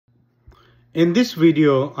In this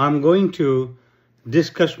video, I'm going to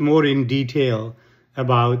discuss more in detail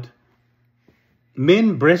about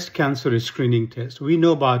main breast cancer screening test. We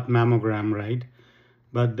know about mammogram, right?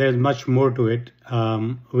 But there's much more to it,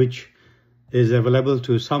 which is available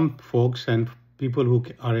to some folks and people who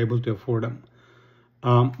are able to afford them.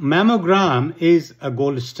 Mammogram is a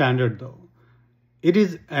gold standard, though. It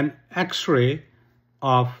is an X-ray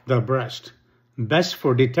of the breast, best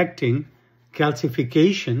for detecting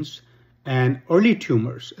calcifications and early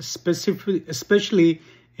tumors, especially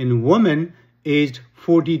in women aged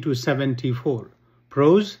 40 to 74.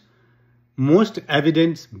 Pros: most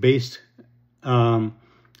evidence-based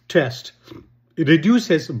test. It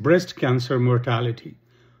reduces breast cancer mortality.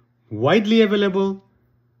 Widely available,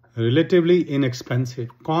 relatively inexpensive.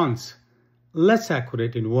 Cons: less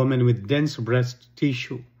accurate in women with dense breast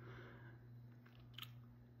tissue.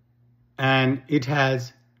 And it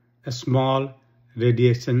has a small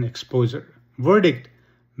radiation exposure. Verdict: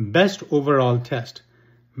 best overall test.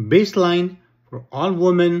 Baseline for all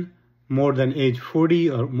women more than age 40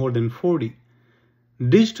 or more than 40.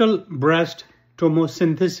 Digital breast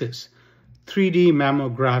tomosynthesis, 3D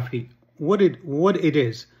mammography. What it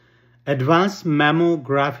is? Advanced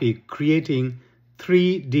mammography creating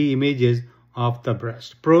 3D images of the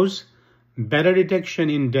breast. Pros: better detection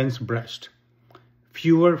in dense breast,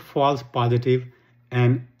 fewer false positive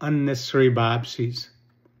and unnecessary biopsies.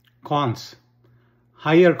 Cons: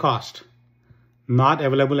 higher cost, not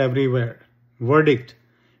available everywhere. Verdict: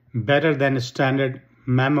 better than a standard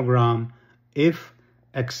mammogram if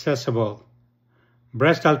accessible.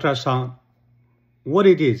 Breast ultrasound. What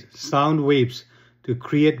it is? Sound waves to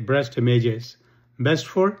create breast images. Best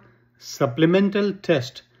for supplemental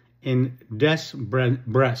test in dense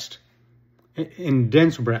breast.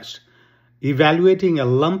 Evaluating a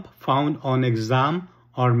lump found on exam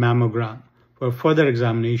or mammogram for further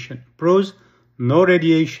examination. Pros: no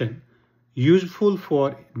radiation, useful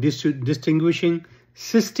for distinguishing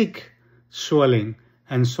cystic swelling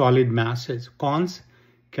and solid masses. Cons: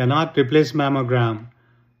 cannot replace mammogram,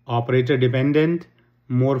 operator dependent,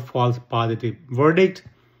 more false positive. Verdict: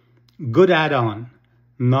 good add-on,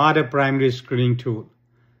 not a primary screening tool.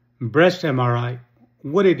 Breast MRI.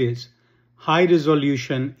 What it is? High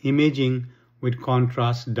resolution imaging with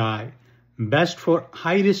contrast dye. Best for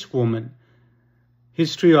high-risk women.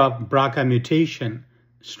 History of BRCA mutation,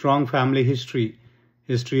 strong family history,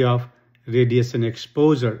 history of radiation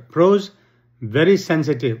exposure. Pros: very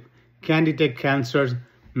sensitive, can detect cancers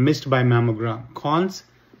missed by mammogram. Cons: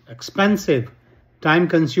 expensive,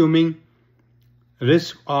 time-consuming,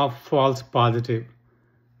 risk of false positive,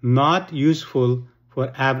 not useful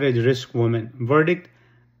for average risk women. Verdict: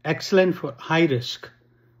 excellent for high risk,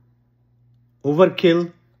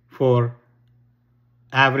 overkill for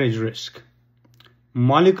average risk.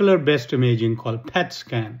 Molecular based imaging called PET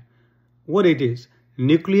scan. What it is?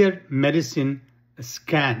 Nuclear medicine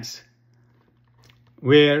scans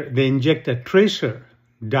where they inject a tracer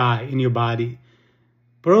dye in your body.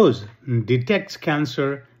 Pros: detects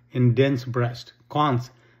cancer in dense breast. Cons: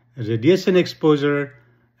 radiation exposure,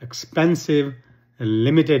 expensive,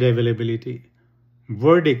 limited availability.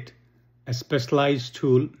 Verdict: a specialized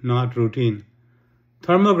tool, not routine.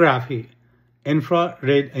 Thermography,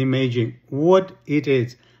 infrared imaging. What it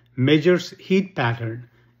is? Measures heat pattern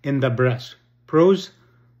in the breast. Pros: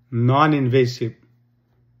 non-invasive,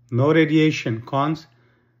 no radiation. Cons: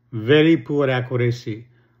 very poor accuracy,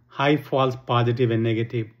 high false positive and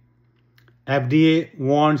negative. FDA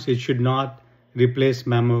warns it should not replace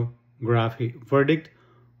mammography. Verdict: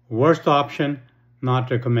 worst option, not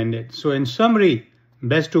recommended. So in summary,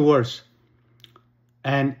 best to worst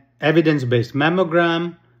and evidence-based.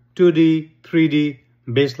 Mammogram, 2D, 3D,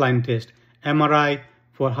 baseline test. MRI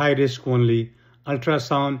for high risk only.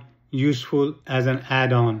 Ultrasound useful as an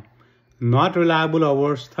add-on. Not reliable or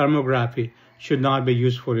worse. Thermography should not be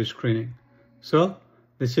used for screening. So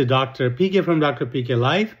this is Dr. PK from Dr. PK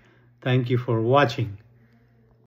Live. Thank you for watching.